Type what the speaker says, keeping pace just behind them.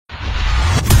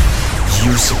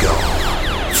Years ago,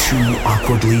 two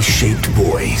awkwardly shaped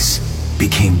boys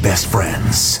became best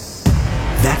friends.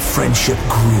 That friendship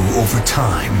grew over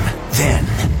time. Then,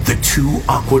 the two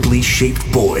awkwardly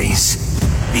shaped boys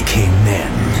became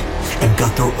men and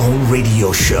got their own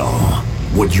radio show.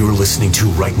 What you're listening to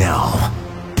right now,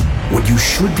 what you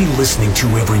should be listening to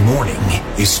every morning,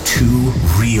 is two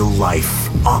real-life,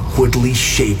 awkwardly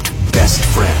shaped best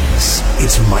friends.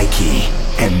 It's Mikey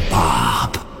and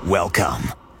Bob. Welcome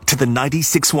to the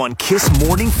 96.1 Kiss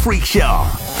Morning Freak Show.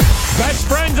 Best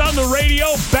friends on the radio,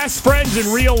 best friends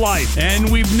in real life. And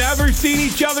we've never seen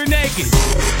each other naked.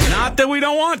 Not that we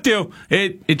don't want to.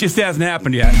 It just hasn't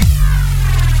happened yet.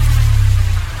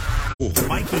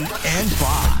 Mikey and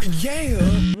Bob. Yeah.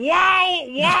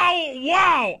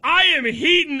 Wow. I am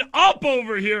heating up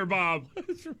over here, Bob.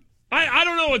 I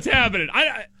don't know what's happening.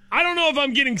 I don't know if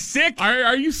I'm getting sick.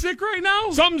 Are you sick right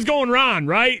now? Something's going on,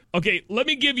 right? Okay, let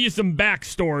me give you some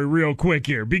backstory real quick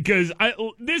here, because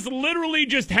this literally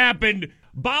just happened.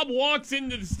 Bob walks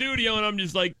into the studio, and I'm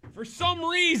just like, for some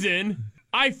reason,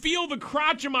 I feel the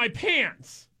crotch of my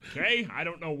pants. Okay? I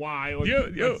don't know why.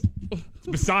 It's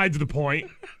besides the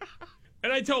point.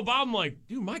 And I tell Bob, I'm like,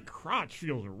 dude, my crotch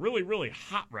feels really, really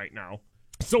hot right now.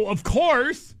 So, of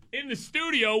course, in the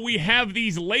studio, we have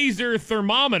these laser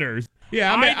thermometers.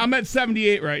 Yeah, I'm at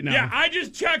 78 right now. Yeah, I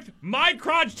just checked my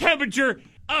crotch temperature,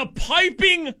 a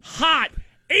piping hot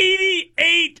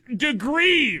 88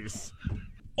 degrees.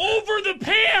 Over the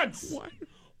pants. What?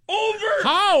 Over.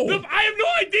 How? I have no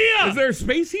idea. Is there a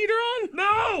space heater on?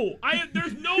 No.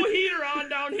 There's no heater on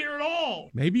down here at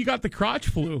all. Maybe you got the crotch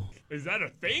flu. Is that a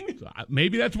thing?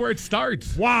 Maybe that's where it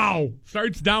starts. Wow.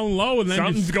 Starts down low and then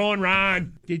something's going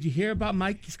wrong. Did you hear about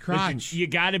Mikey's crotch? Listen, you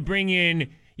got to bring in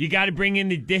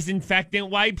the disinfectant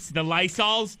wipes, the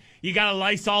Lysols. You got to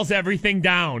Lysols everything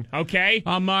down, okay?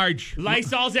 Marge.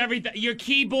 Lysols everything. Your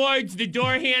keyboards, the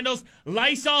door handles,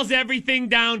 Lysols everything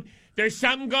down. There's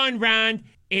something going wrong.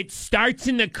 It starts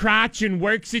in the crotch and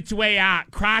works its way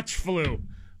out. Crotch flu.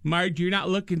 Marge, you're not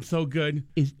looking so good.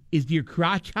 Is your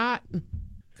crotch hot?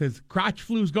 Because crotch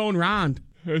flu's going round.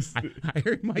 I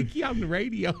heard Mikey on the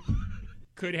radio.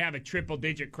 Could have a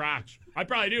triple-digit crotch. I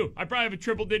probably do. I probably have a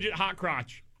triple-digit hot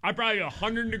crotch. I probably have a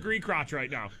 100-degree crotch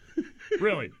right now.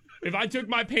 Really. If I took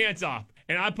my pants off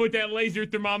and I put that laser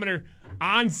thermometer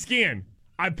on skin,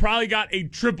 I probably got a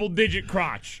triple-digit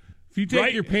crotch. If you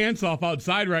take your pants off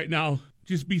outside right now,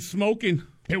 just be smoking.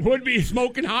 It would be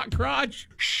smoking hot crotch.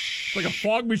 It's like a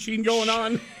fog machine going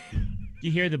on.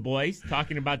 You hear the boys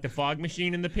talking about the fog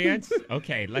machine in the pants?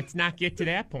 Okay, let's not get to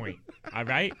that point. All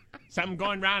right? Something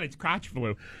going around. It's crotch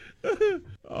flu.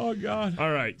 Oh, God.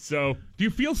 All right, so. Do you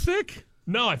feel sick?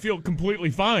 No, I feel completely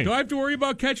fine. Do I have to worry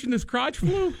about catching this crotch flu?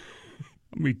 I'm going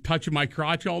to be touching my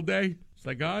crotch all day. It's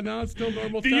like, no, it's still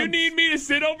normal. Do you need me to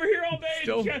sit over here all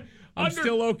day? I'm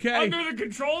still okay. Under the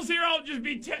controls here, I'll just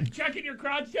be checking your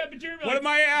crotch temperature. What am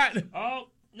I at? Oh,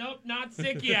 nope, not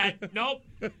sick yet. Nope.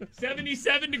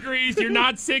 77 degrees. You're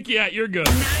not sick yet. You're good.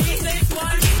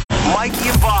 96.1 Mikey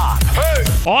and Bob. Hey.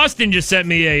 Austin just sent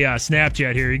me a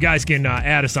Snapchat here. You guys can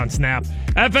add us on Snap.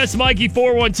 FS Mikey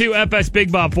 412, FS Big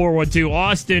Bob 412.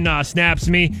 Austin snaps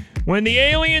me. When the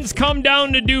aliens come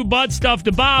down to do butt stuff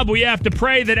to Bob, we have to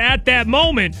pray that at that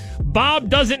moment, Bob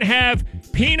doesn't have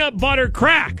peanut butter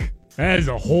crack. That is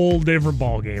a whole different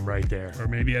ballgame right there. Or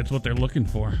maybe that's what they're looking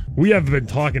for. We have been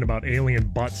talking about alien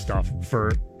butt stuff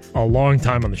for a long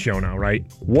time on the show now, right?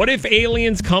 What if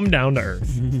aliens come down to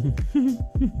Earth?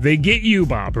 They get you,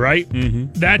 Bob, right?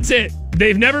 Mm-hmm. That's it.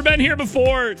 They've never been here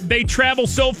before. They travel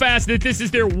so fast that this is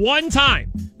their one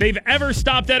time they've ever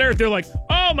stopped at Earth. They're like,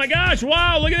 oh my gosh,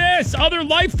 wow, look at this. Other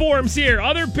life forms here.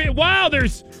 Wow,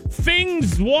 there's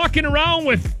things walking around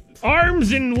with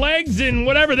arms and legs and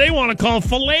whatever they want to call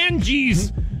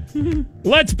phalanges.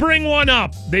 Let's bring one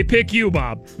up. They pick you,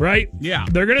 Bob, right? Yeah.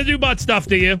 They're going to do butt stuff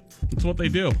to you. That's what they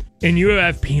do. And you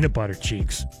have peanut butter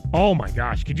cheeks. Oh my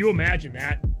gosh, could you imagine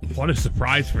that? What a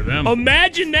surprise for them.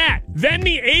 Imagine that. Then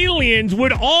the aliens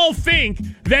would all think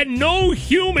that no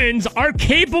humans are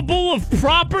capable of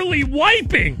properly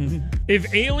wiping.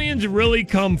 If aliens really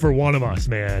come for one of us,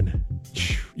 man,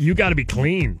 you got to be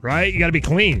clean, right? You got to be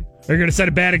clean. They're going to set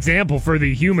a bad example for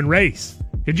the human race.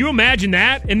 Could you imagine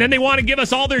that? And then they want to give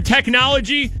us all their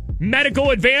technology,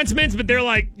 medical advancements, but they're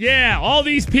like, yeah, all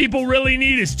these people really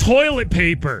need is toilet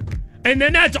paper. And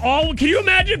then that's all. Can you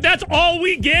imagine if that's all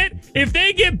we get? If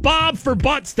they get Bob for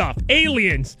butt stuff,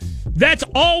 aliens, that's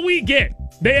all we get.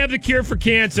 They have the cure for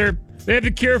cancer. They have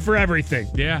the cure for everything.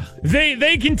 Yeah.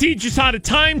 They can teach us how to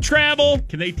time travel.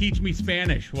 Can they teach me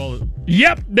Spanish? Well,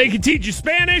 yep, they can teach you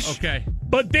Spanish. Okay.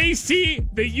 but they see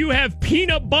that you have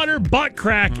peanut butter butt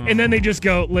crack, and then they just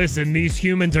go, listen, these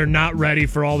humans are not ready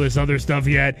for all this other stuff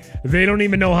yet. They don't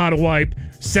even know how to wipe.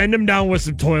 Send them down with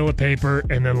some toilet paper,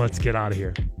 and then let's get out of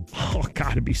here. Oh,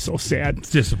 God, it'd be so sad. It's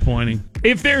disappointing.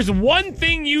 If there's one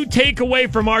thing you take away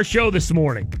from our show this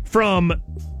morning, from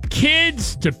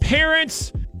kids to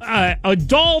parents,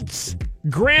 adults,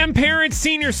 grandparents,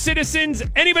 senior citizens,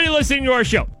 anybody listening to our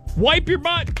show, wipe your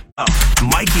butt.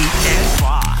 Mikey and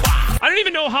Bob. I don't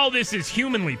even know how this is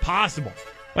humanly possible.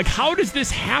 Like, how does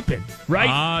this happen,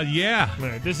 right? Yeah.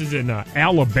 This is in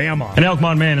Alabama. An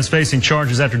Elkmont man is facing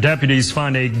charges after deputies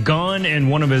find a gun in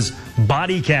one of his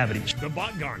body cavities. The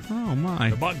butt gun. Oh, my.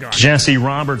 The butt gun. Jesse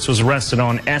Roberts was arrested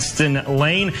on Eston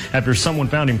Lane after someone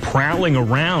found him prowling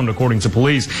around, according to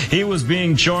police. He was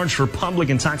being charged for public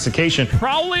intoxication.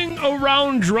 Prowling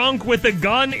around drunk with a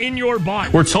gun in your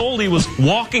butt. We're told he was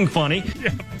walking funny.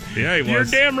 Yeah, he was. You're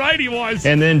damn right he was.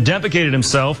 And then defecated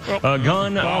himself. A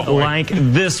gun like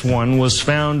this one was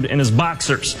found in his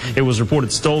boxers. It was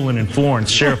reported stolen in Florence.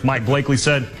 Sheriff Mike Blakely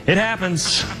said, "It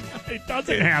happens." It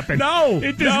doesn't happen. No.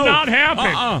 It does not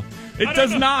happen. It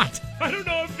does not. I don't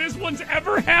know if this one's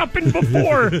ever happened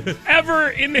before, ever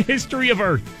in the history of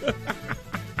Earth.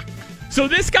 So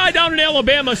this guy down in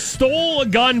Alabama stole a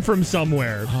gun from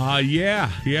somewhere. Yeah.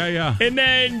 And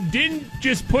then didn't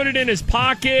just put it in his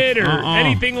pocket or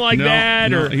anything like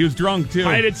that. No, Or he was drunk, too.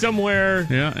 hide it somewhere.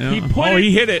 Yeah.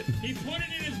 He hit it. He put it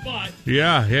in his butt.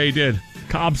 Yeah, he did.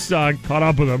 Cops caught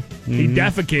up with him. Mm-hmm. He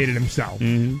defecated himself.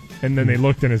 Mm-hmm. And then they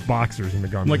looked in his boxers and the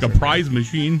gun Like was a in prize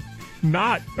machine.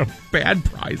 Not a Bad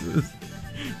prizes.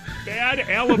 bad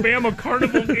Alabama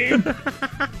carnival game.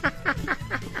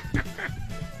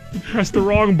 Press the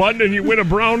wrong button and you win a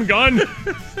brown gun.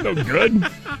 No good.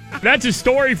 That's a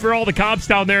story for all the cops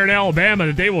down there in Alabama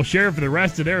that they will share for the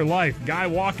rest of their life. Guy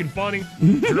walking funny,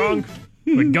 drunk,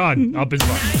 with gun up his butt.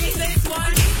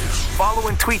 96.1. Follow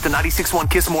and tweet the 96.1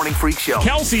 Kiss Morning Freak Show.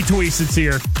 Kelsey Tweets is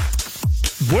here.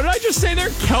 What did I just say there?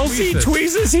 Kelsey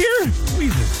Tweets is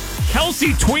here? Kelsey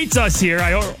tweets us here.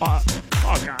 Oh,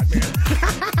 God, man.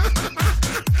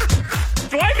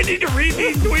 Do I even need to read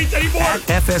these tweets anymore? At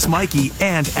FS Mikey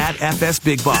and at FS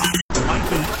Big Bob.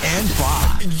 Mikey and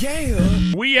Bob.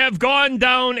 Yeah. We have gone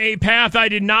down a path I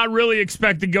did not really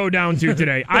expect to go down to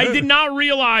today. I did not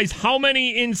realize how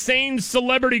many insane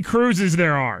celebrity cruises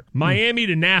there are. Miami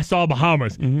to Nassau,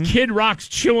 Bahamas. Kid Rock's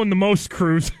Chillin' the Most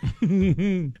cruise.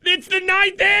 It's the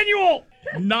 9th annual.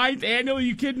 9th annual? Are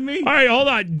you kidding me? All right, hold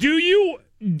on. Do you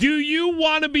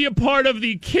want to be a part of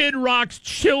the Kid Rock's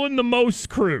Chillin' the Most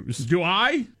cruise? Do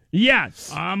I?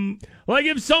 Yes. Like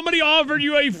if somebody offered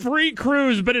you a free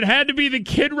cruise, but it had to be the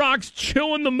Kid Rock's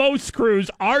Chillin' the Most cruise,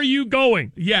 are you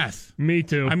going? Yes. Me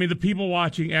too. I mean, the people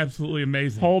watching, absolutely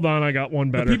amazing. Hold on, I got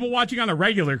one better. The people watching on a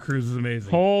regular cruise is amazing.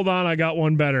 Hold on, I got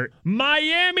one better.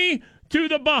 Miami to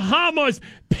the Bahamas,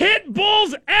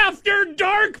 Pitbull's After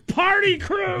Dark Party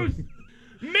Cruise.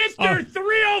 Mr.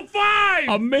 305!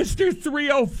 A Mr.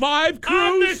 305 cruise?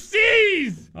 On the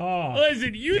seas! Oh,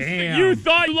 listen, you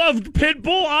thought you loved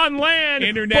Pitbull on land,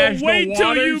 International but wait till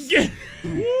waters. you get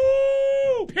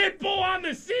Woo! Pitbull on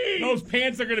the seas! those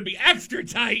pants are going to be extra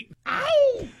tight.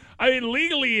 Ow! I mean,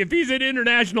 legally, if he's in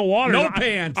international waters, No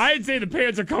pants. I'd say the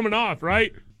pants are coming off,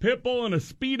 right? Pitbull and a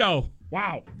Speedo.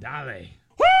 Wow. Dale.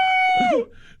 Woo!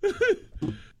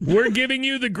 We're giving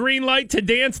you the green light to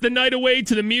dance the night away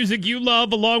to the music you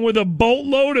love, along with a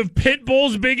boatload of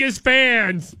Pitbull's biggest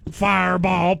fans.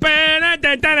 Fireball.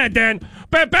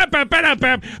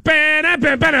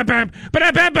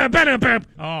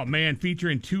 Oh, man,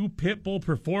 featuring 2 Pitbull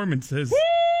performances.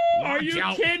 Are you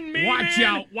kidding me, Watch man?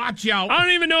 out. Watch out. I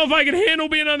don't even know if I can handle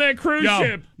being on that cruise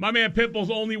ship. My man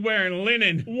Pitbull's only wearing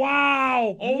linen.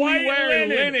 Wow. Only White wearing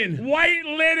linen. White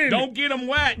linen. Don't get them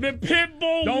wet. The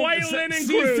Pitbull Don't white see- linen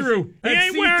see cruise. through. He That's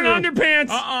ain't wearing see-through.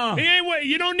 underpants. He ain't.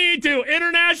 You don't need to.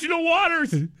 International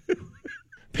waters.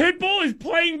 Pitbull is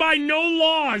playing by no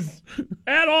laws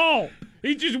at all.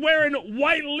 He's just wearing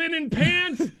white linen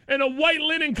pants and a white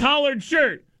linen collared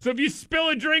shirt. So if you spill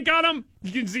a drink on him,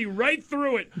 you can see right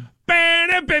through it. The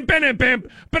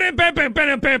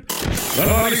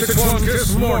 96.1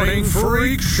 Kiss Morning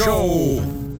Freak Show.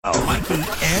 Mikey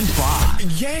and Bob.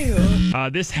 Yeah.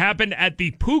 This happened at the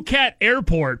Phuket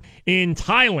airport in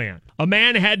Thailand. A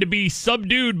man had to be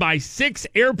subdued by 6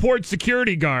 airport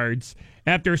security guards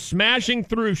after smashing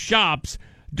through shops,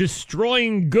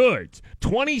 destroying goods.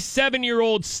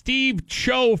 27-year-old Steve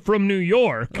Cho from New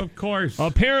York Of course.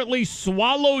 apparently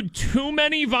swallowed too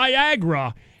many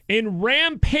Viagra and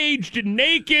rampaged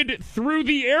naked through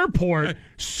the airport,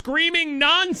 screaming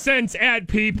nonsense at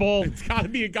people. It's got to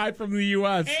be a guy from the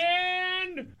U.S.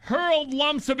 And man hurled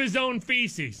lumps of his own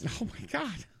feces. Oh, my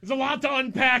God. There's a lot to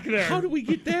unpack there. How did we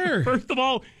get there? First of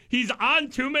all, he's on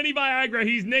too many Viagra.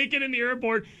 He's naked in the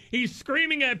airport. He's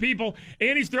screaming at people,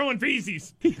 and he's throwing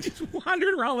feces. He just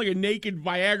wandered around like a naked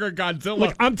Viagra Godzilla.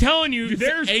 Look, I'm telling you, Just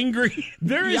there's angry,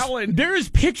 yelling. There's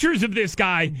pictures of this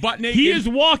guy. Butt naked. He is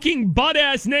walking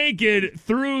butt-ass naked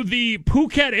through the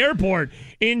Phuket airport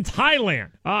in Thailand.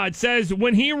 It says,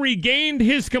 when he regained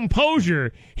his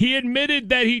composure, he admitted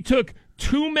that he took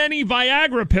too many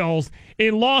Viagra pills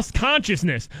and lost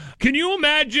consciousness. Can you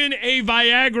imagine a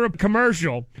Viagra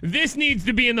commercial? This needs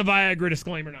to be in the Viagra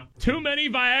disclaimer now. Too many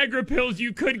Viagra pills,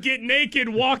 you could get naked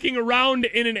walking around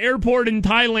in an airport in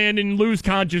Thailand and lose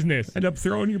consciousness. End up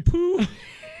throwing your poo.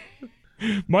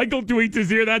 Michael tweets us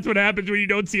here, that's what happens when you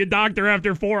don't see a doctor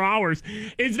after 4 hours.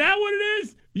 Is that what it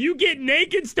is? You get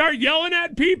naked, start yelling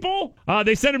at people?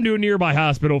 They sent him to a nearby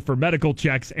hospital for medical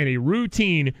checks and a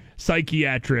routine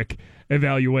psychiatric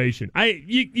evaluation.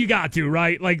 You got to,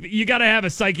 right? Like, you got to have a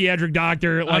psychiatric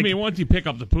doctor. Like, I mean, once you pick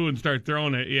up the poo and start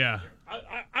throwing it, yeah.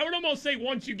 I would almost say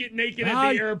once you get naked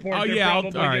at the airport, they're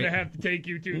probably going to have to take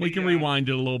you to We can rewind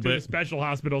it a little bit. the special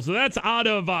hospital. So that's out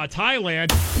of Thailand.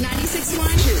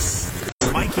 96.1.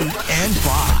 Mikey and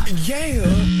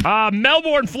Bob.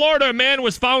 Melbourne, Florida, a man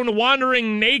was found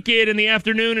wandering naked in the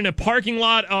afternoon in a parking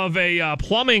lot of a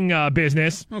plumbing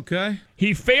business. Okay.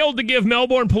 He failed to give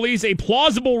Melbourne police a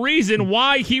plausible reason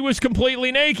why he was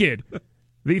completely naked.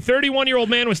 The 31-year-old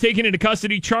man was taken into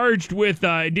custody, charged with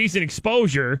indecent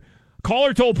exposure.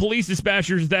 Caller told police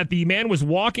dispatchers that the man was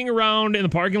walking around in the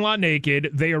parking lot naked.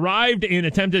 They arrived and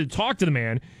attempted to talk to the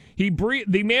man.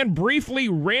 The man briefly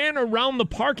ran around the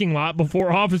parking lot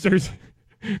before officers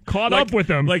caught up with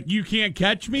him. Like, you can't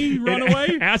catch me, run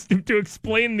away? Asked him to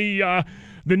explain the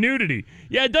nudity.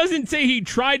 Yeah, it doesn't say he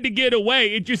tried to get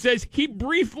away. It just says he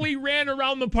briefly ran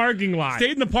around the parking lot.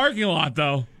 Stayed in the parking lot,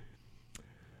 though.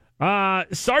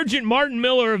 Sergeant Martin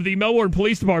Miller of the Melbourne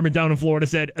Police Department down in Florida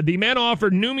said the man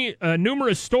offered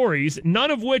numerous stories, none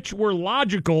of which were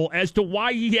logical as to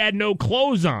why he had no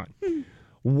clothes on.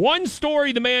 One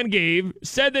story the man gave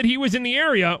said that he was in the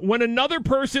area when another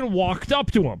person walked up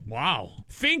to him. Wow.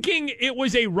 Thinking it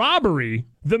was a robbery,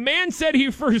 the man said he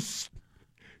first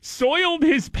soiled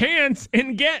his pants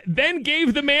and then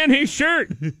gave the man his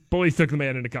shirt. Police took the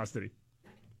man into custody.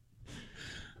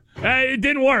 It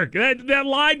didn't work. That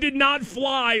lie did not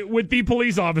fly with the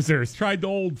police officers. Tried the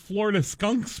old Florida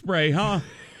skunk spray, huh?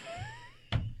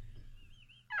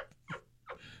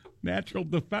 Natural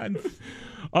defense.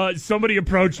 Somebody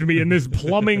approached me in this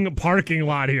plumbing parking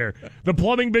lot here. The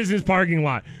plumbing business parking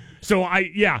lot. So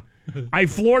I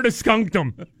Florida skunked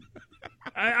him.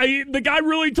 The guy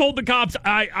really told the cops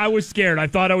I was scared. I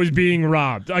thought I was being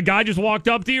robbed. A guy just walked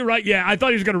up to you, right? Yeah, I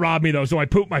thought he was going to rob me, though, so I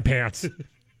pooped my pants.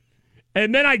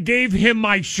 And then I gave him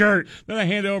my shirt. Then I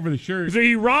handed over the shirt. So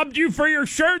he robbed you for your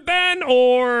shirt then?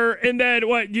 And then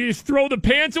what, you just throw the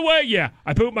pants away? Yeah,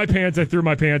 I pooped my pants, I threw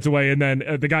my pants away, and then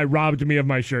the guy robbed me of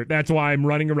my shirt. That's why I'm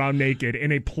running around naked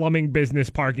in a plumbing business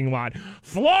parking lot.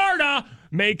 Florida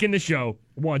making the show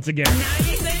once again.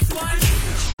 96.1.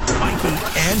 Mikey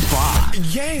and Bob.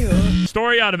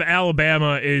 Story out of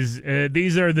Alabama is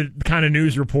these are the kind of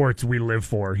news reports we live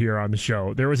for here on the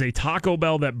show. There was a Taco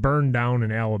Bell that burned down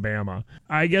in Alabama.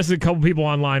 I guess a couple people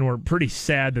online were pretty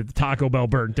sad that the Taco Bell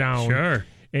burnt down. Sure.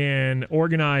 And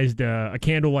organized a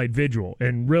candlelight vigil,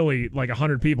 and really like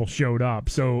 100 people showed up.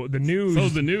 So the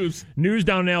news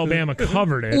down in Alabama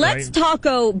covered it. Let's talk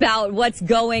about what's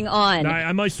going on.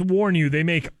 I must warn you, they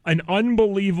make an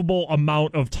unbelievable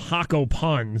amount of taco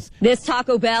puns. This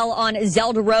Taco Bell on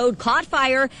Zelda Road caught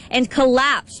fire and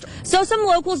collapsed. So some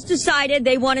locals decided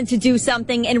they wanted to do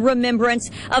something in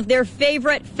remembrance of their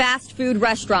favorite fast food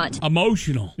restaurant.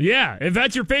 Emotional. Yeah, if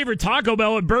that's your favorite Taco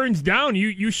Bell, it burns down.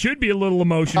 You should be a little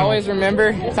emotional. Always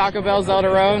remember Taco Bell Zelda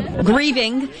Road.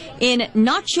 Grieving in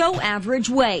not so average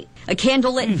way. A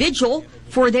candlelit vigil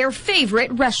for their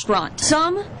favorite restaurant.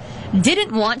 Some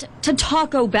didn't want to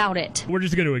talk about it. We're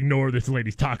just going to ignore this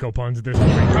lady's taco puns at this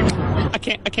point. I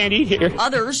can't eat here.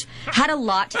 Others had a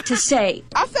lot to say.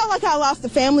 I felt like I lost a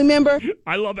family member.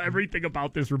 I love everything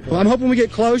about this report. Well, I'm hoping we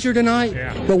get closure tonight,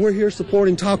 yeah. But we're here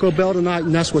supporting Taco Bell tonight,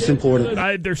 and that's what's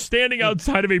important. They're standing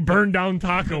outside of a burned down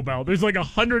Taco Bell. There's like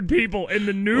 100 people, and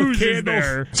the news is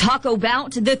there. Talk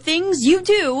about the things you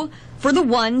do for the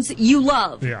ones you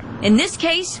love. Yeah. In this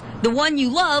case, the one you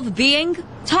love being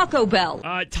Taco Bell.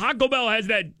 Taco Bell has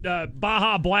that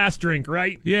Baja Blast drink,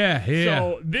 right? Yeah.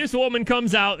 So this woman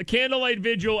comes out, the candlelight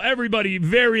vigil, everybody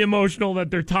very emotional that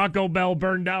their Taco Bell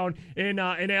burned down in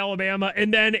Alabama,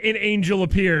 and then an angel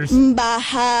appears.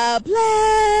 Baja Blast.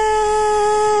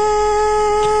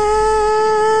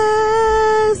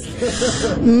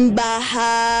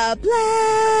 Baja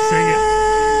Blast. Sing it.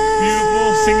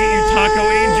 Beautiful. Sing it, you taco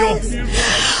angel.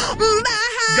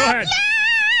 Baja Go ahead.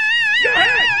 Go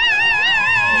ahead.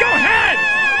 Go ahead.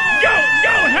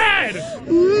 Go ahead.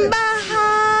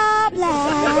 Baja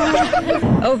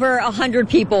Blast. Over 100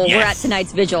 people were at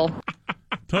tonight's vigil.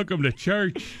 Took him to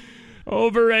church.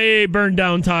 Over a burned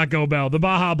down Taco Bell. The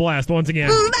Baja Blast once again.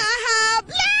 Baja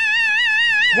Blast.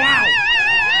 Wow.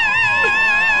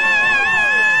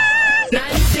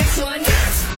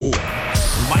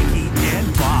 96.1 Mikey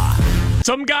and Bob.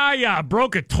 Some guy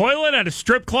broke a toilet at a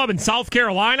strip club in South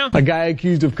Carolina. A guy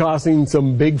accused of causing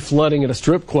some big flooding at a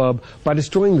strip club by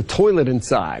destroying the toilet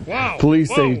inside. Wow. Police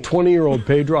Whoa. say 20-year-old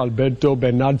Pedro Alberto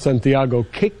Bernard Santiago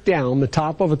kicked down the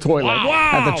top of a toilet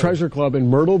Wow. at the Treasure Club in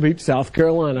Myrtle Beach, South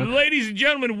Carolina. Ladies and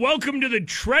gentlemen, welcome to the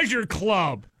Treasure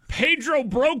Club. Pedro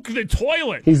broke the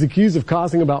toilet. He's accused of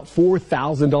causing about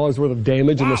 $4,000 worth of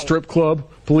damage in the strip club.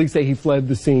 Police say he fled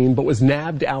the scene but was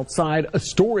nabbed outside a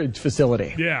storage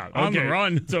facility. Yeah, On the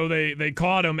run. So they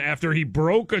caught him after he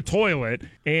broke a toilet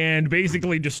and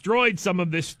basically destroyed some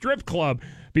of this strip club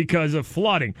because of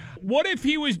flooding. What if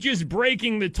he was just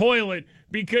breaking the toilet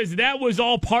because that was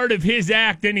all part of his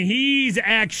act and he's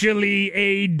actually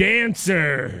a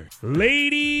dancer?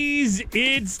 Ladies,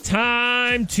 it's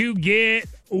time to get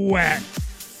wet.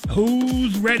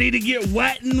 Who's ready to get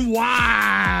wet and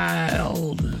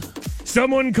wild?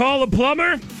 Someone call a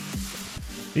plumber?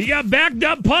 You got backed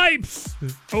up pipes.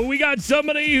 Oh, we got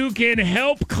somebody who can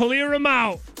help clear them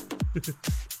out.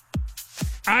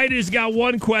 I just got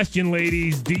one question,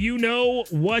 ladies. Do you know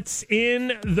what's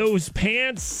in those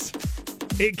pants?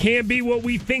 It can't be what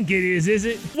we think it is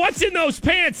it? What's in those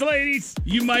pants, ladies?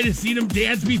 You might have seen him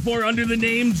dance before under the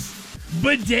names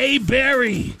Bidet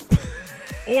Barry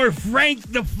or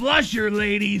Frank the Flusher,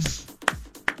 ladies.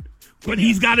 But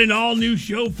he's got an all-new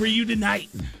show for you tonight.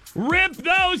 Rip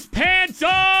those pants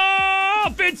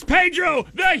off! It's Pedro,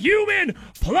 the human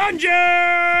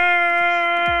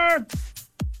plunger!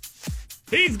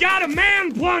 He's got a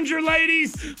man plunger,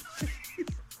 ladies!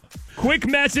 Quick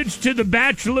message to the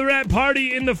bachelorette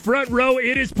party in the front row.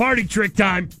 It is party trick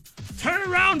time. Turn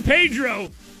around, Pedro.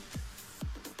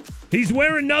 He's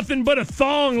wearing nothing but a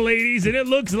thong, ladies, and it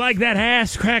looks like that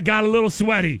ass crack got a little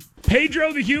sweaty.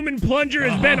 Pedro, the human plunger,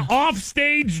 has been off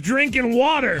stage drinking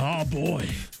water. Oh, boy.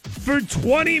 For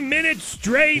 20 minutes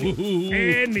straight,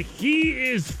 and he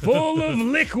is full of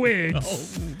liquids.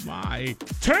 Oh, my.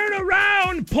 Turn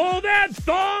around, pull that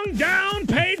thong down,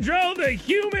 Pedro, the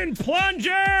human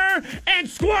plunger, and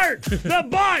squirt the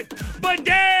butt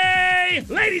bidet.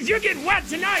 Ladies, you're getting wet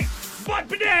tonight. Butt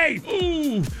bidet.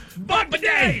 Ooh, butt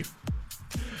bidet.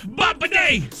 Butt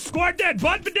bidet. Squirt that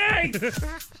butt bidet.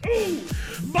 Ooh,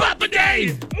 butt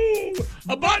bidet. Ooh,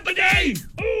 a butt bidet.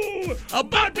 Ooh, a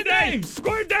butt bidet.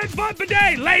 Squirt that butt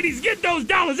bidet. Ladies, get those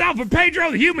dollars out for Pedro,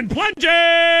 the human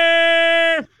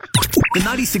plunger. The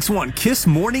 96.1 Kiss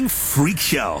Morning Freak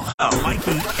Show.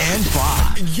 Mikey and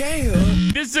Bob. Yeah.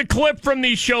 This is a clip from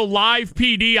the show Live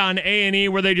PD on A&E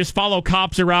where they just follow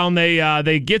cops around.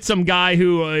 They get some guy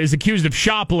who is accused of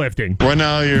shoplifting. Right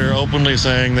now, you're openly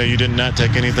saying that you did not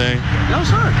take anything. No,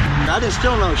 sir. I didn't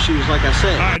steal no shoes, like I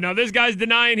said. All right, now this guy's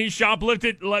denying he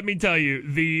shoplifted. Let me tell you,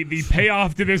 the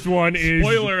payoff to this one is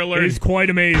Spoiler alert. is quite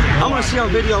amazing. I want to see on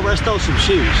video where I stole some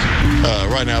shoes.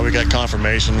 Right now, we got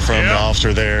confirmation from the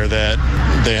officer there that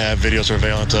they have video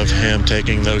surveillance of him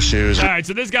taking those shoes. All right,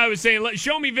 so this guy was saying,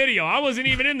 "Show me video." I wasn't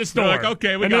even in the store. They're like,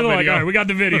 okay, we and got then they're video. Like, all right, we got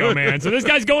the video, man. So this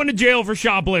guy's going to jail for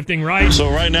shoplifting, right? So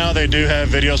right now, they do have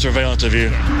video surveillance of you.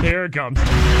 Here it comes.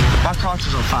 My crotch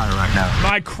is on fire right now.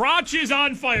 My crotch is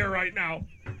on fire right now.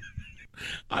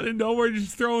 I didn't know we're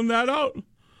just throwing that out.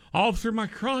 Officer, my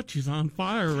crotch is on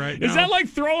fire right now. Is that like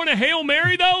throwing a Hail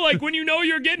Mary, though? Like when you know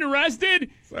you're getting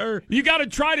arrested? Sir. You got to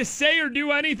try to say or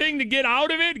do anything to get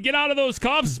out of it? Get out of those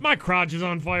cuffs? My crotch is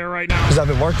on fire right now. Because I've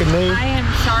been working nude. I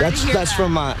am sorry to hear That's that.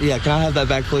 from my... Yeah, can I have that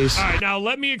back, please? All right, now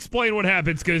let me explain what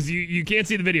happens because you can't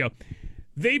see the video.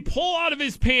 They pull out of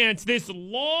his pants this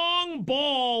long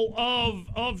ball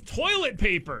of toilet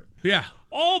paper. Yeah.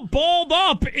 All balled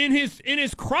up in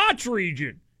his crotch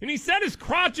region. And he said his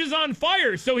crotch is on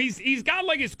fire. So he's got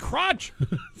like his crotch.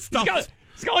 He's got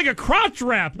like a crotch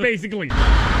wrap, basically.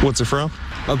 What's it from?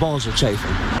 My balls are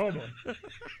chafing. Oh, boy.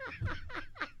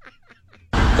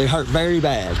 They hurt very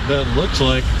bad. That looks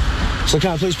like. So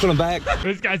can I please put them back?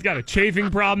 This guy's got a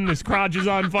chafing problem. His crotch is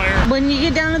on fire. When you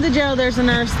get down to the jail, there's a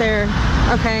nurse there.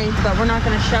 Okay, but we're not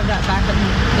going to shove that back in your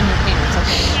pants,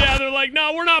 okay? Yeah, they're like,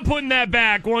 no, we're not putting that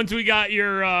back once we got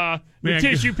your the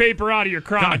tissue paper out of your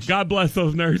crotch. God bless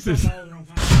those nurses.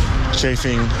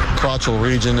 chafing crotchal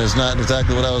region is not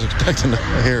exactly what I was expecting to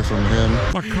hear from him.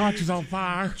 My crotch is on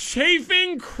fire.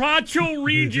 Chafing crotchal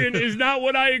region is not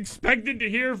what I expected to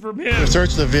hear from him. We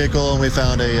searched the vehicle and we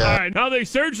found All right, now they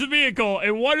search the vehicle,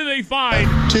 and what do they find?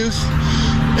 tooth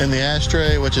in the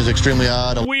ashtray, which is extremely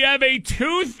odd. We have a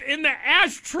tooth in the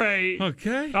ashtray.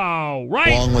 Okay. Oh, right.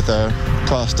 Along with a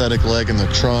prosthetic leg in the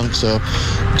trunk, so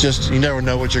just you never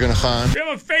know what you're going to find. We have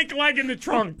a fake leg in the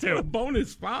trunk, too. A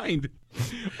bonus find.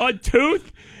 A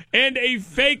tooth and a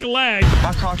fake leg.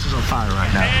 My crotch is on fire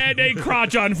right now. And a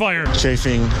crotch on fire.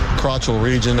 Chafing crotchal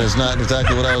region is not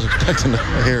exactly what I was expecting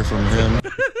to hear from him.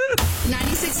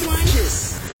 96.1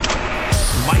 Kiss.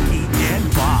 Mikey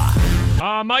and Bob.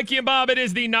 Mikey and Bob, it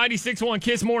is the 96.1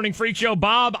 Kiss Morning Freak Show.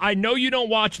 Bob, I know you don't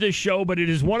watch this show, but it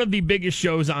is one of the biggest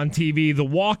shows on TV, The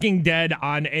Walking Dead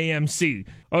on AMC.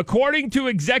 According to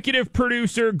executive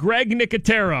producer Greg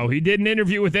Nicotero, he did an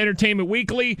interview with Entertainment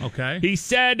Weekly. Okay. He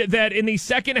said that in the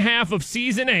second half of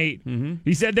season 8,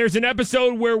 he said there's an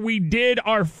episode where we did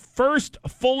our first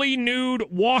fully nude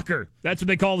walker. That's what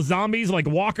they call the zombies, like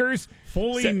walkers.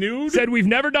 Fully nude? Said we've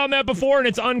never done that before, and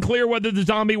it's unclear whether the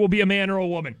zombie will be a man or a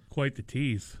woman. Quite the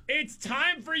tease. It's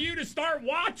time for you to start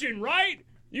watching, right?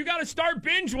 You got to start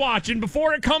binge watching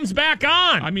before it comes back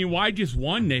on. I mean, why just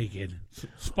one naked?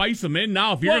 Spice them in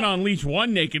now. If you're going to unleash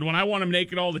one naked one, I want them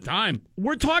naked all the time.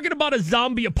 We're talking about a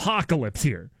zombie apocalypse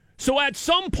here. So at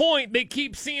some point, they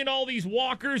keep seeing all these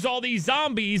walkers, all these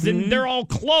zombies, and they're all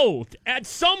clothed. At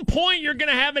some point, you're going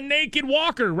to have a naked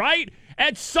walker, right?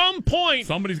 At some point,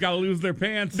 somebody's got to lose their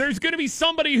pants. There's going to be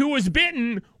somebody who was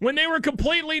bitten when they were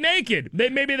completely naked.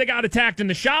 Maybe they got attacked in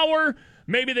the shower.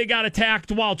 Maybe they got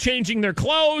attacked while changing their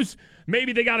clothes.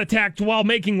 Maybe they got attacked while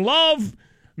making love.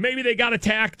 Maybe they got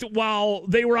attacked while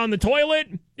they were on the toilet.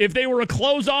 If they were a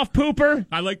clothes-off pooper.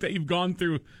 I like that you've gone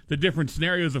through the different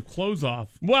scenarios of clothes off.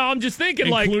 Well, I'm just thinking,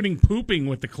 including pooping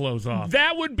with the clothes off.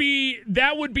 That would be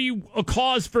a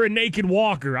cause for a naked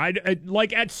walker.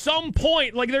 Like at some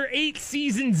point, like they're 8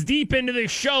 seasons deep into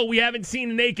this show, we haven't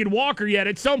seen a naked walker yet.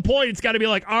 At some point, it's got to be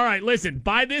like, all right, listen,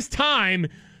 by this time,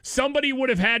 somebody would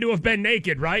have had to have been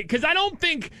naked, right? Because I don't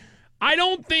think,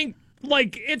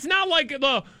 like, it's not like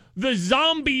the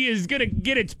zombie is going to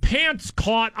get its pants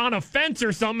caught on a fence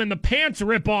or something and the pants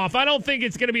rip off. I don't think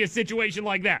it's going to be a situation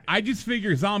like that. I just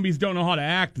figure zombies don't know how to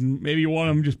act, and maybe one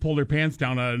of them just pull their pants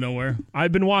down out of nowhere.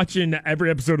 I've been watching every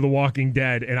episode of The Walking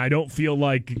Dead, and I don't feel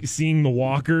like seeing the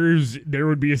walkers, there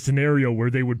would be a scenario where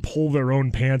they would pull their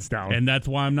own pants down. And that's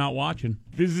why I'm not watching.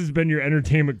 This has been your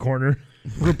Entertainment Corner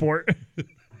report.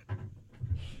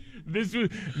 This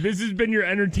has been your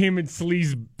Entertainment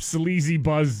Sleazy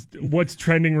Buzz What's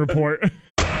Trending report.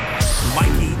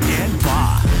 Mikey and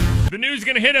Bob. The news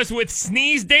going to hit us with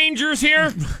sneeze dangers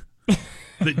here.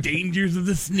 The dangers of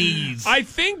the sneeze. I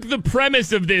think the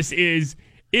premise of this is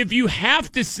if you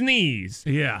have to sneeze,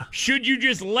 should you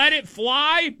just let it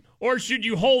fly or should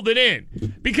you hold it in?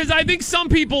 Because I think some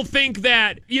people think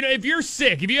that, if you're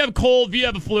sick, if you have a cold, if you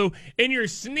have a flu, and you're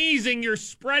sneezing, you're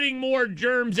spreading more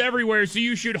germs everywhere, so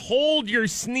you should hold your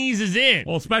sneezes in.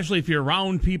 Well, especially if you're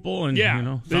around people and,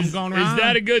 something's going on. Is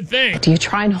that a good thing? Do you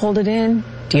try and hold it in?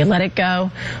 Do you let it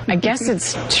go? I guess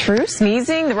it's true.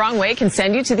 Sneezing the wrong way can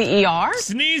send you to the ER?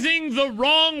 Sneezing the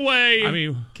wrong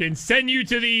way can send you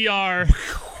to the ER.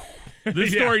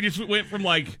 This story just went from,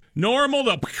 normal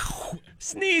to...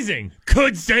 Sneezing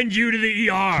could send you to the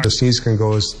ER. The sneeze can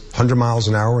go as 100 miles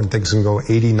an hour and things can go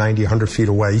 80, 90, 100 feet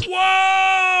away.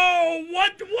 Whoa!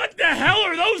 What the hell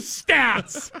are those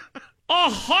stats?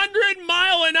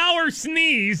 100-mile-an-hour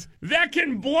sneeze that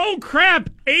can blow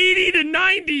crap 80 to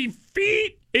 90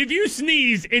 feet? If you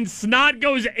sneeze and snot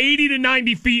goes 80 to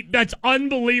 90 feet, that's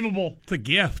unbelievable. It's a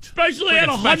gift. Especially at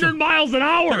 100 miles an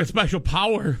hour. It's like a special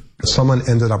power. Someone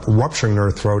ended up rupturing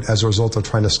their throat as a result of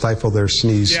trying to stifle their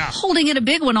sneeze. Yeah. Holding in a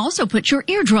big one also puts your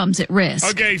eardrums at risk.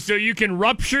 Okay, so you can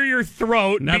rupture your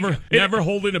throat. Never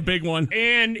hold in a big one.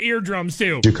 And eardrums,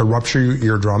 too. You can rupture your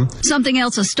eardrum. Something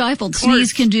else a stifled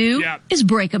sneeze can do is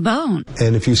break a bone.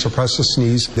 And if you suppress the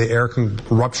sneeze, the air can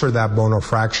rupture that bone or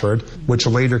fracture it, which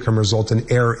later can result in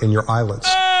air in your eyelids.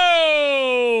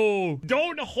 Oh!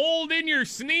 Don't hold in your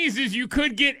sneezes. You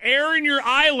could get air in your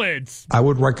eyelids. I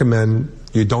would recommend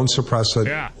you don't suppress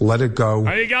it. Let it go.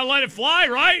 You gotta let it fly,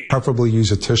 right? Preferably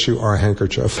use a tissue or a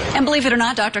handkerchief. And believe it or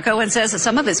not, Dr. Cohen says that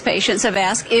some of his patients have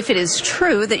asked if it is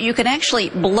true that you can actually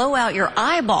blow out your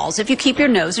eyeballs if you keep your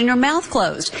nose and your mouth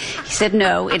closed. He said,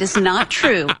 no, it is not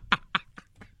true.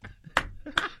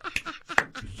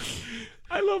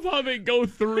 I love how they go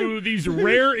through these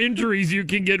rare injuries you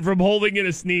can get from holding in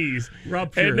a sneeze.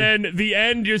 Rupture. And then the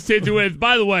end just hits with,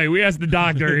 by the way, we asked the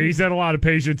doctor. He said a lot of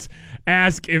patients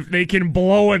ask if they can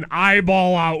blow an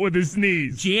eyeball out with a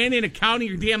sneeze. Janet accounting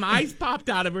her damn eyes popped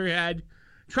out of her head.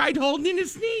 Tried holding in a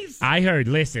sneeze. I heard,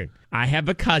 listen, I have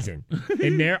a cousin,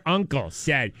 and their uncle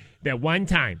said that one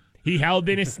time he held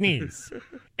in a sneeze,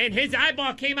 and his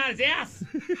eyeball came out his ass.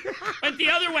 Went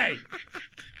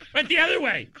the other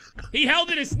way. He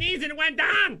held in a sneeze and it went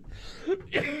down.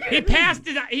 He passed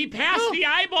the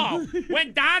eyeball.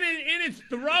 Went down in his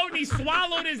throat and he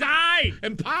swallowed his eye.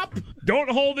 And pop. Don't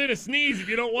hold in a sneeze if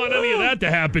you don't want any of that to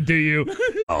happen to you.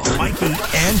 Oh, Mikey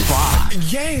and Bob.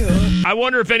 Yeah. I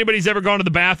wonder if anybody's ever gone to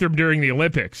the bathroom during the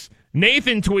Olympics.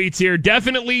 Nathan tweets here,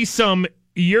 definitely some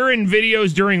urine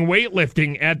videos during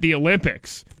weightlifting at the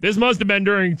Olympics. This must have been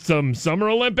during some Summer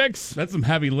Olympics. That's some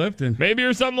heavy lifting. Maybe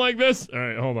or something like this. All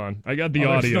right, hold on. I got the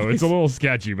audio. It's a little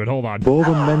sketchy, but hold on.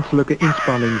 Boven menselijke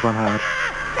inspanning van haar.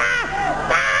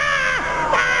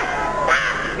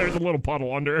 There's a little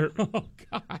puddle under her. Oh,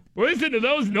 God. Listen to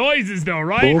those noises, though,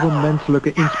 right? Boven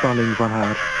menselijke inspanning van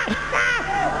haar.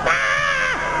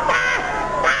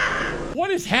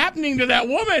 What is happening to that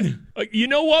woman? You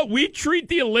know what? We treat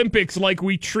the Olympics like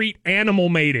we treat animal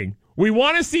mating. We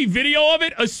want to see video of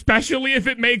it, especially if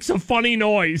it makes a funny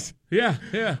noise. Yeah.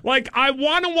 Like, I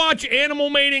want to watch animal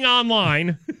mating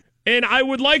online, and I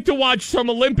would like to watch some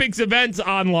Olympics events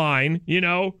online,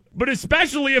 but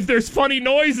especially if there's funny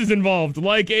noises involved,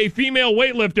 like a female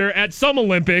weightlifter at some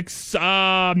Olympics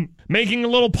making a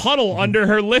little puddle under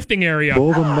her lifting area.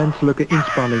 Boven menselijke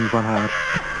inspanning van haar.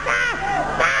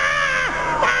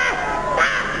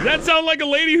 Does that sound like a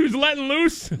lady who's letting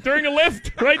loose during a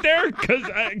lift right there?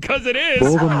 Because it is.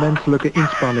 Boven menselijke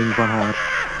inspanning van haar.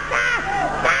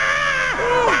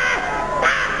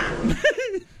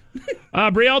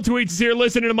 Brielle tweets here,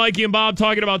 listening to Mikey and Bob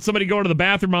talking about somebody going to the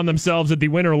bathroom on themselves at the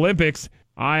Winter Olympics.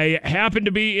 I happened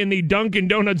to be in the Dunkin'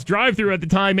 Donuts drive-thru at the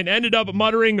time and ended up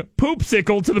muttering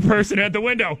poopsicle to the person at the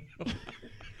window.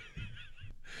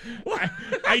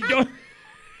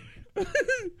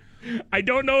 I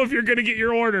don't know if you're going to get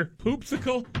your order.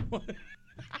 Poopsicle?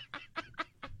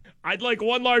 I'd like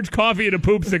one large coffee and a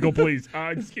poopsicle, please.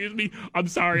 Excuse me. I'm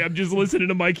sorry. I'm just listening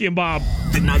to Mikey and Bob.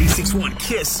 The 96.1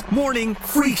 Kiss Morning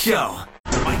Freak Show.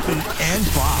 Mikey and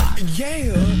Bob.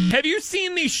 Yeah. Have you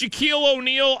seen the Shaquille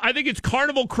O'Neal, I think it's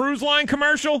Carnival Cruise Line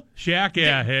commercial? Shaq,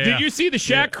 yeah. Did you see the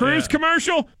Shaq Cruise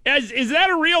commercial? Is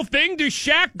that a real thing? Does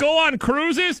Shaq go on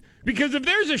cruises? Because if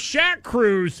there's a Shaq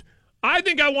cruise, I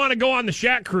think I want to go on the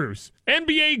Shaq cruise.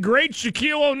 NBA great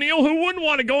Shaquille O'Neal, who wouldn't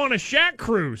want to go on a Shaq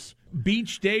cruise?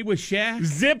 Beach day with Shaq?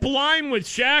 Zip line with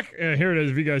Shaq? Here it is,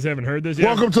 if you guys haven't heard this yet.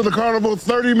 Welcome to the Carnival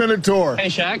 30-minute tour. Hey,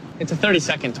 Shaq. It's a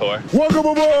 30-second tour. Welcome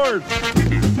aboard!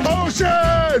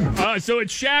 Ocean! So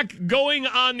it's Shaq going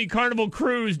on the Carnival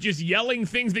cruise, just yelling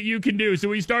things that you can do.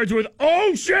 So he starts with,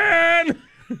 Ocean!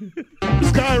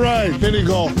 Skyride, mini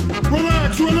golf.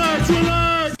 Relax, relax,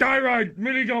 relax. Skyride,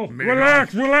 mini golf.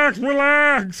 Relax, relax,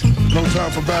 relax. No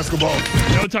time for basketball.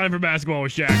 No time for basketball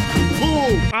with Shaq.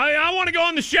 Pool. I want to go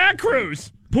on the Shaq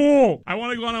cruise. Pool. I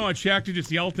want to go on Shaq to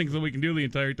just yell things that we can do the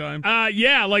entire time.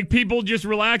 Yeah, like people just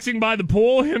relaxing by the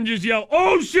pool, him just yell,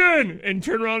 Ocean! And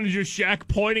turn around and just Shaq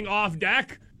pointing off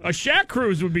deck. A Shaq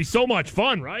cruise would be so much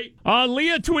fun, right?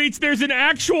 Leah tweets, there's an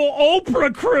actual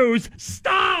Oprah cruise.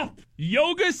 Stop!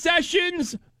 Yoga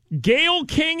sessions. Gayle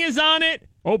King is on it.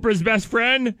 Oprah's best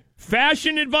friend.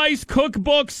 Fashion advice,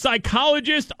 cookbooks,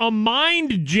 psychologist, a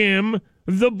mind gym,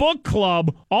 the book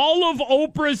club. All of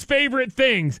Oprah's favorite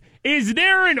things. Is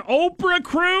there an Oprah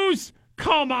cruise?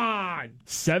 Come on.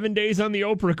 7 days on the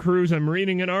Oprah cruise. I'm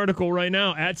reading an article right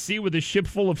now. At sea with a ship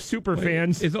full of super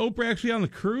fans. Is Oprah actually on the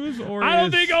cruise? Or I don't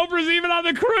think Oprah's even on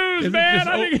the cruise, man.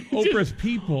 I think Oprah's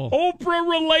people.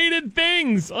 Oprah-related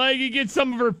things. Like, you get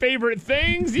some of her favorite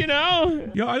things, Yo,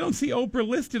 I don't see Oprah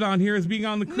listed on here as being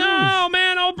on the cruise. No,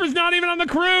 man. Oprah's not even on the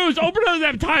cruise. Oprah doesn't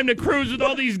have time to cruise with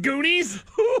all these Goonies.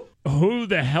 Who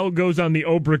the hell goes on the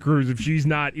Oprah cruise if she's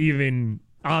not even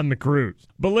on the cruise?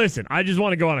 But listen, I just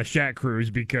want to go on a Shaq cruise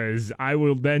because I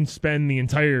will then spend the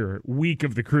entire week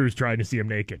of the cruise trying to see him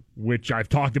naked, which I've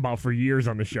talked about for years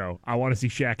on the show. I want to see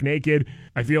Shaq naked.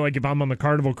 I feel like if I'm on the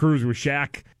Carnival cruise with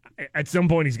Shaq, at some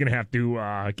point he's going to have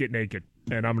to get naked,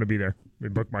 and I'm going to be there. We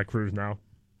book my cruise now.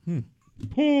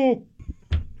 Pool.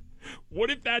 What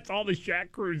if that's all the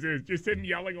Shaq cruise is? Just him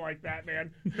yelling like that,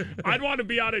 man. I'd want to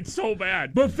be on it so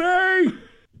bad. Buffet!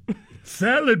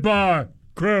 Salad bar.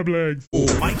 Crab legs.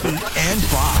 Mikey and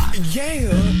Bob. Yeah.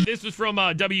 This was from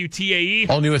WTAE.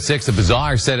 All new at 6, a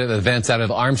bizarre set of events out of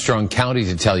Armstrong County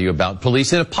to tell you about.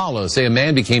 Police in Apollo say a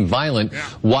man became violent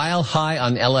while high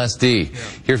on LSD.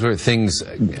 Here's where things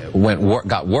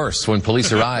got worse. When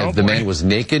police arrived, the man was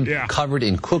naked, covered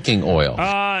in cooking oil.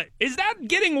 Is that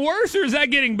getting worse or is that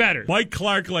getting better? Mike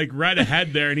Clark read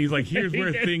ahead there, and he's like, here's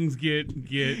where things get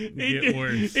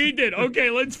worse. He did. Okay,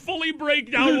 let's fully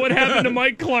break down what happened to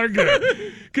Mike Clark there.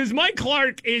 Because Mike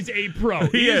Clark is a pro.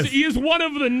 He is one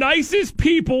of the nicest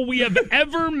people we have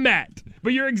ever met.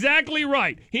 But you're exactly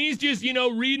right. He's just,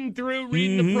 reading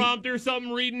the prompter,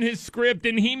 reading his script,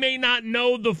 and he may not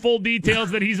know the full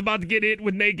details that he's about to get hit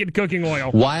with naked cooking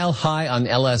oil. While high on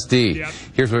LSD.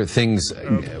 Here's where things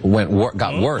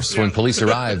got worse. When police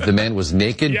arrived, the man was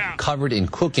naked, covered in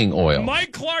cooking oil.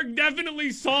 Mike Clark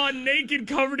definitely saw naked,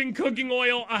 covered in cooking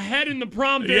oil ahead in the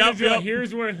prompter.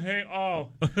 Here's where,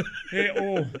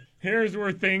 here's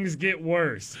where things get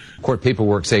worse. Court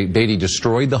paperwork say Beatty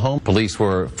destroyed the home. Police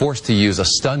were forced to use a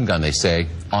stun gun, they say,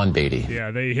 on Beatty.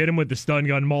 Yeah, they hit him with the stun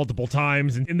gun multiple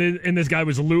times, and this guy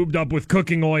was lubed up with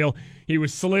cooking oil. He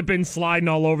was slipping, sliding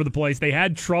all over the place. They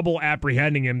had trouble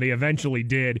apprehending him. They eventually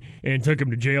did and took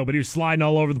him to jail, but he was sliding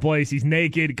all over the place. He's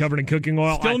naked, covered in cooking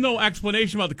oil. Still no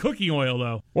explanation about the cooking oil,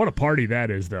 though. What a party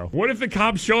that is, though. What if the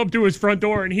cops show up to his front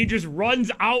door and he just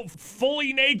runs out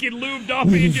fully naked, lubed up,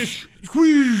 and just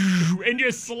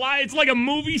slides? It's like a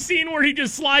movie scene where he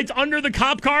just slides under the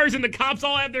cop cars and the cops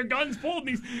all have their guns pulled and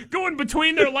he's going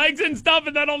between their legs and stuff,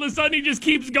 and then all of a sudden he just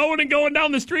keeps going and going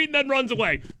down the street and then runs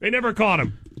away. They never caught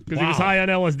him because he was high on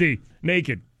LSD,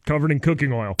 naked, covered in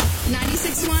cooking oil.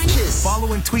 96.1 Kiss.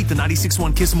 Follow and tweet the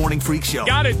 96.1 Kiss Morning Freak Show.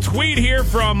 Got a tweet here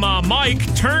from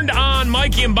Mike. Turned on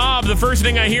Mikey and Bob. The first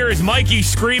thing I hear is Mikey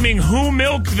screaming, "Who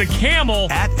milked the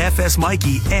camel?" At FS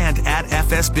Mikey and at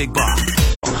FS Big Bob.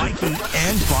 Mikey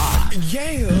and Bob.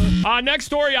 Yeah. Next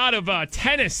story out of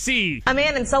Tennessee. A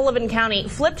man in Sullivan County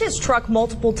flipped his truck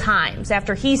multiple times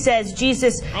after he says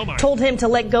Jesus told him to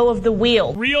let go of the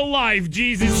wheel. Real life,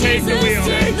 Jesus take the wheel.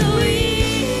 Take the wheel.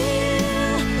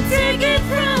 Take it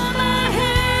from my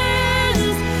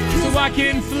hands. So I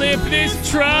can flip this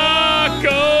truck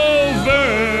over.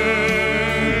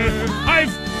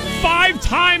 I've 5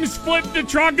 times flipped the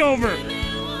truck over.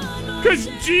 Because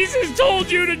Jesus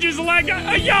told you to just let go.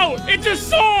 Yo, it's a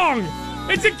song.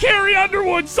 It's a Carrie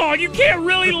Underwood song. You can't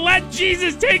really let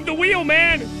Jesus take the wheel,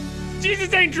 man.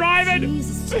 Jesus ain't driving.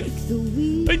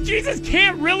 Jesus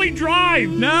can't really drive.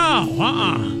 No,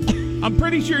 I'm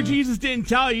pretty sure Jesus didn't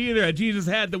tell you either that Jesus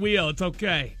had the wheel. It's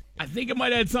okay. I think it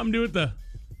might have had something to do with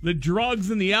the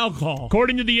drugs and the alcohol.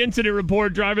 According to the incident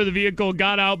report, driver of the vehicle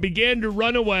got out, began to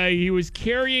run away. He was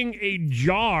carrying a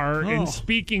jar and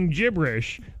speaking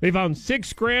gibberish. They found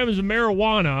 6 grams of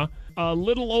marijuana, a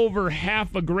little over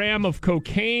half a gram of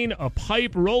cocaine, a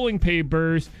pipe, rolling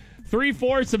papers,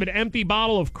 3/4 of an empty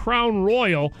bottle of Crown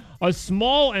Royal, a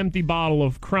small empty bottle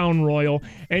of Crown Royal,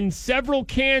 and several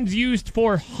cans used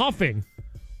for huffing.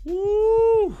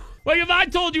 Woo! Like if I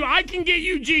told you I can get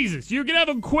you Jesus, you can have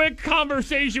a quick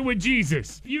conversation with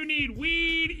Jesus. You need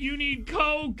weed, you need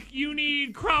coke, you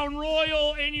need Crown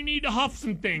Royal, and you need to huff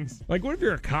some things. Like what if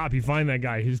you're a cop, you find that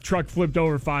guy, his truck flipped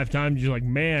over 5 times, you're like,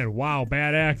 man, wow,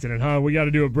 bad accident, huh? We got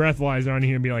to do a breathalyzer on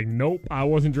here and be like, nope, I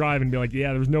wasn't driving. Be like, yeah,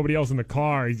 there was nobody else in the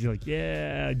car. He's like,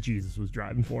 yeah, Jesus was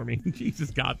driving for me. Jesus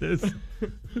got this.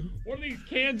 What are these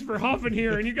cans for huffing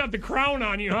here? And you got the Crown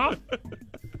on you, huh?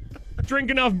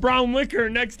 Drink enough brown liquor,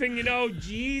 next thing you know,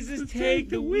 Jesus take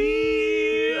the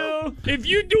wheel. If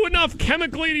you do enough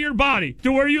chemically to your body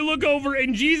to where you look over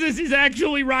and Jesus is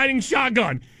actually riding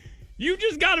shotgun, you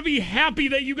just got to be happy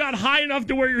that you got high enough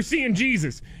to where you're seeing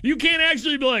Jesus. You can't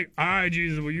actually be like, all right,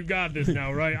 Jesus, well, you got this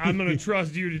now, right? I'm going to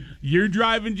trust you. You're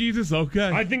driving, Jesus? Okay.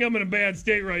 I think I'm in a bad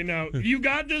state right now. You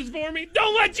got this for me?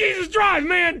 Don't let Jesus drive,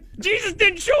 man. Jesus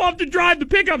didn't show up to drive the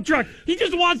pickup truck. He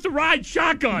just wants to ride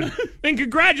shotgun and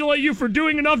congratulate you for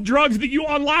doing enough drugs that you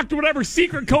unlocked whatever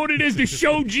secret code it is to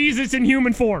show Jesus in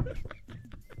human form.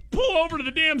 Pull over to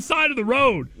the damn side of the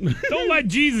road. Don't let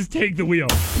Jesus take the wheel.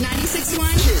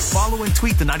 96.1 Kiss. Follow and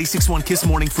tweet the 96.1 Kiss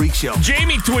Morning Freak Show.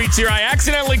 Jamie tweets here, I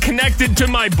accidentally connected to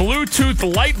my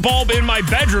Bluetooth light bulb in my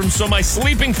bedroom, so my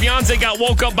sleeping fiance got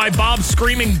woke up by Bob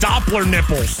screaming Doppler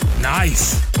nipples.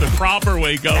 Nice. The proper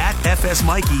wake up. At FS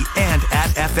Mikey and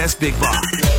at FS Big Bob.